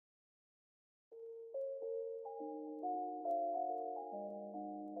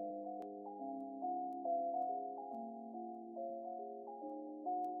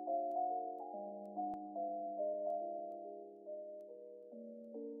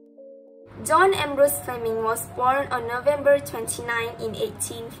John Ambrose Fleming was born on November 29 in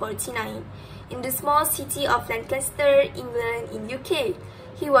 1849 in the small city of Lancaster, England in UK.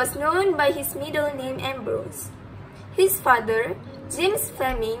 He was known by his middle name Ambrose. His father, James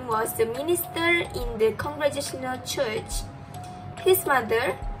Fleming, was the minister in the Congregational Church. His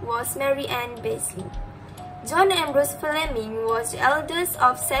mother was Mary Ann Beasley. John Ambrose Fleming was the eldest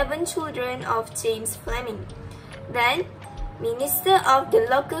of 7 children of James Fleming, then minister of the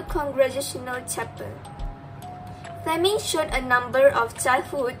local Congregational Chapel. Fleming showed a number of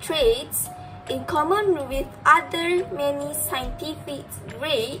childhood traits in common with other many scientific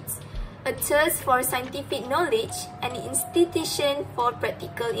greats, a thirst for scientific knowledge, and an institution for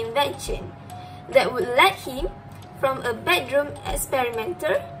practical invention that would lead him from a bedroom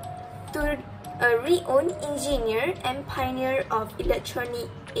experimenter to a renowned engineer and pioneer of electronic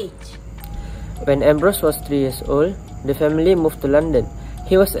age. When Ambrose was 3 years old, the family moved to London.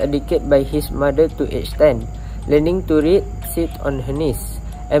 He was educated by his mother to age 10, learning to read, sit on her knees.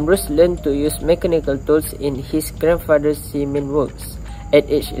 Ambrose learned to use mechanical tools in his grandfather's cement works. At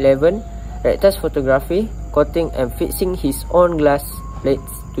age 11, rectors photography, coating and fixing his own glass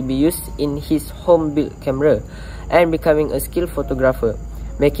plates to be used in his home-built camera, and becoming a skilled photographer,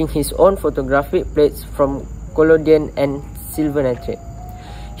 making his own photographic plates from collodion and silver nitrate.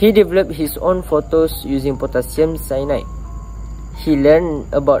 He developed his own photos using potassium cyanide. He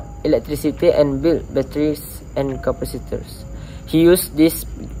learned about electricity and built batteries and capacitors. He used this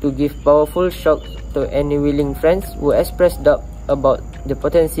to give powerful shocks to any willing friends who expressed doubt about the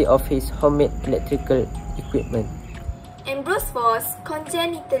potency of his homemade electrical equipment. Ambrose was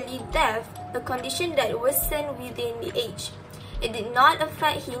congenitally deaf, a condition that worsened within the age. It did not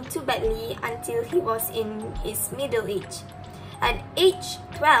affect him too badly until he was in his middle age. At age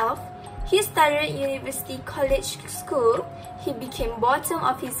 12, he started University College School. He became bottom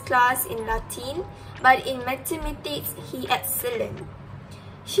of his class in Latin, but in mathematics he excelled.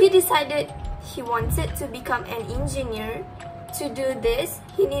 He decided he wanted to become an engineer. To do this,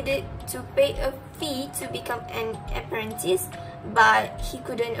 he needed to pay a fee to become an apprentice, but he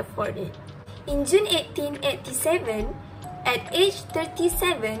couldn't afford it. In June 1887, at age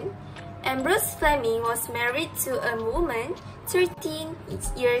 37, Ambrose Fleming was married to a woman 13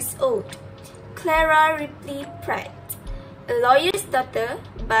 years old, Clara Ripley Pratt, a lawyer's daughter,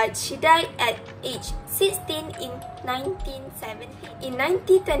 but she died at age 16 in 1970. In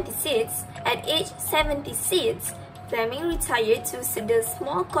 1926, at age 76, Fleming retired to the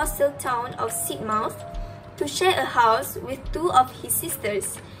small coastal town of Sidmouth to share a house with 2 of his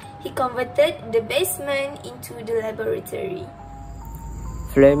sisters. He converted the basement into the laboratory.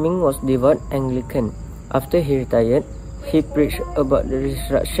 Fleming was devout Anglican. After he retired, he preached about the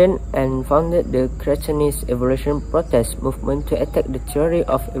resurrection and founded the creationist evolution protest movement to attack the theory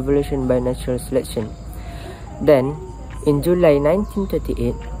of evolution by natural selection. Then, in July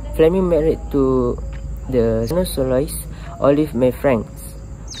 1938, Fleming married to the soloist Olive May Franks.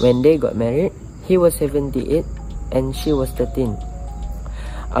 When they got married, he was 78 and she was 13.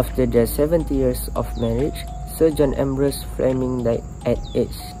 After their 70 years of marriage, Sir John Ambrose Fleming died at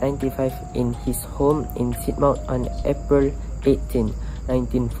age 95 in his home in Sidmouth on April 18,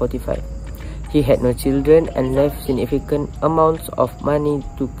 1945. He had no children and left significant amounts of money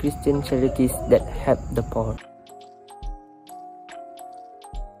to Christian charities that helped the poor.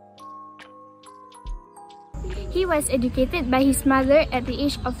 He was educated by his mother at the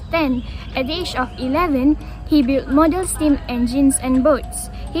age of 10. At the age of 11, he built model steam engines and boats.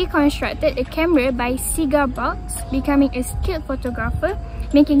 He constructed a camera by cigar box, becoming a skilled photographer,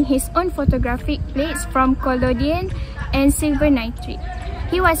 making his own photographic plates from collodion and silver nitrate.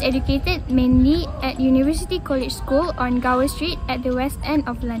 He was educated mainly at University College School on Gower Street at the West End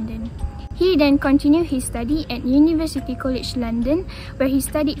of London. He then continued his study at University College London, where he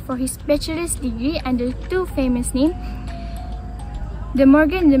studied for his bachelor's degree under 2 famous names, De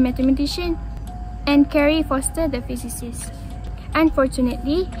Morgan the mathematician and Carey Foster the physicist.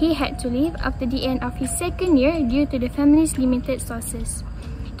 Unfortunately, he had to leave after the end of his 2nd year due to the family's limited sources.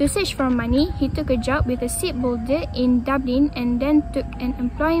 To search for money, he took a job with a shipbuilder in Dublin and then took an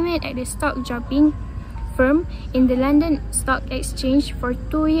employment at a stock jobbing firm in the London Stock Exchange for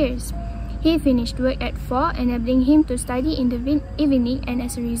 2 years. He finished work at 4, enabling him to study in the evening, and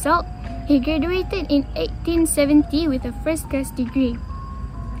as a result, he graduated in 1870 with a first-class degree.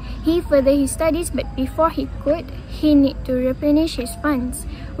 He furthered his studies, but before he could, he needed to replenish his funds.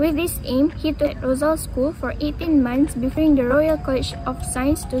 With this aim, he taught at Rosal School for 18 months before the Royal College of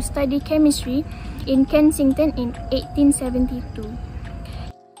Science to study chemistry in Kensington in 1872.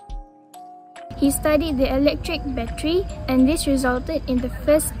 He studied the electric battery, and this resulted in the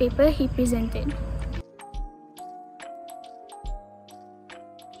first paper he presented.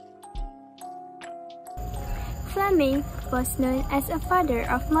 Fleming was known as a father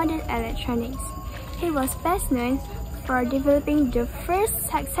of modern electronics. He was best known for developing the first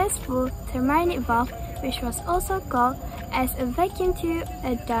successful thermionic valve, which was also called as a vacuum tube,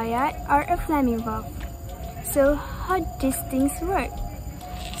 a diode, or a Fleming valve. So how these things work?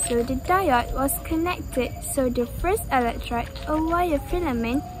 So the diode was connected, so the first electrode, a wire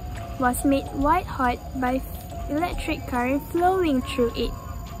filament, was made white hot by electric current flowing through it.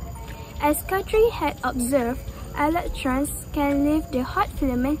 As Guthrie had observed, electrons can leave the hot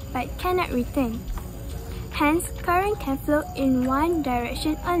filament but cannot return. Hence, current can flow in one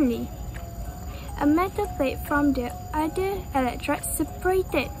direction only. A metal plate from the other electrode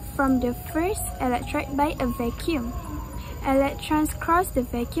separated from the first electrode by a vacuum. Electrons cross the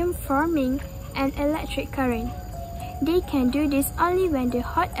vacuum, forming an electric current. They can do this only when the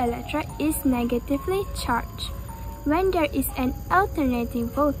hot electrode is negatively charged. When there is an alternating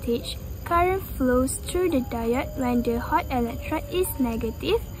voltage, current flows through the diode when the hot electrode is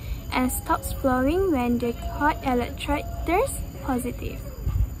negative and stops flowing when the hot electrode turns positive.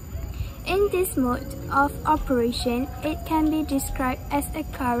 In this mode of operation, it can be described as a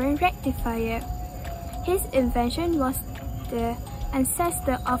current rectifier. His invention was the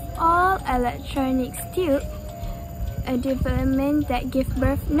ancestor of all electronics tube, a development that gave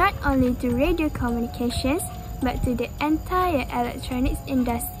birth not only to radio communications but to the entire electronics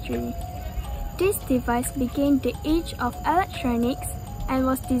industry. This device began the age of electronics and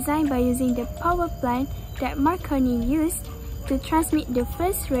was designed by using the power plant that Marconi used to transmit the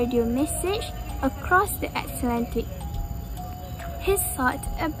first radio message across the Atlantic. He sought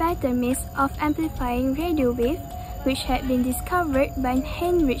a better means of amplifying radio wave, which had been discovered by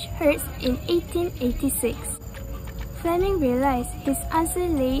Heinrich Hertz in 1886. Fleming realized his answer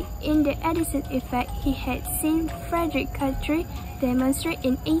lay in the Edison effect he had seen Frederick Guthrie demonstrate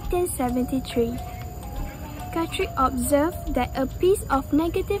in 1873. Guthrie observed that a piece of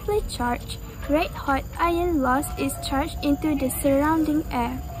negatively charged red-hot iron lost its charge into the surrounding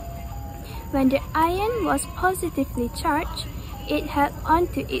air. When the iron was positively charged, it held on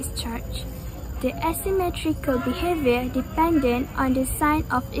to its charge. The asymmetrical behavior dependent on the sign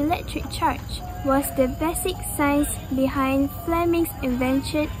of electric charge was the basic science behind Fleming's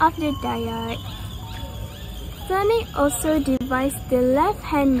invention of the diode. Fleming also devised the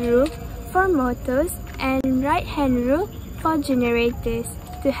left-hand rule for motors and right-hand rule for generators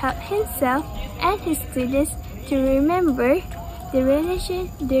to help himself and his students to remember the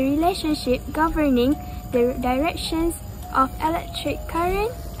relationship governing the directions of electric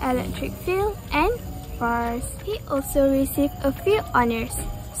current, electric field, and force. He also received a few honors,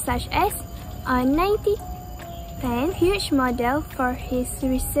 such as a 1910 Hughes Medal for his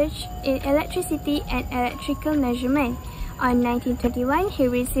research in electricity and electrical measurement. On 1921, he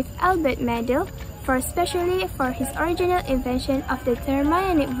received Albert Medal especially for his original invention of the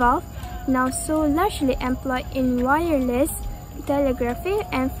thermionic valve, now so largely employed in wireless telegraphy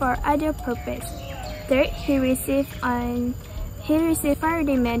and for other purposes. Third, he received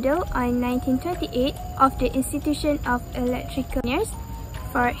Faraday Medal on 1928 of the Institution of Electrical Engineers.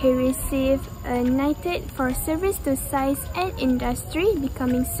 Fourth, he received a Knighted for service to science and industry,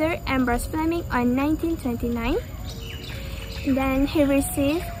 becoming Sir Ambrose Fleming on 1929. Then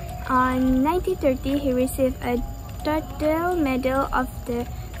on 1930, he received a Dudley Medal of the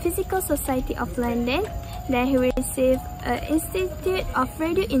Physical Society of London. Then he received an Institute of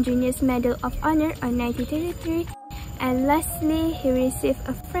Radio Engineers Medal of Honor on 1933. And lastly, he received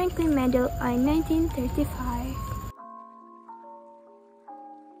a Franklin Medal on 1935.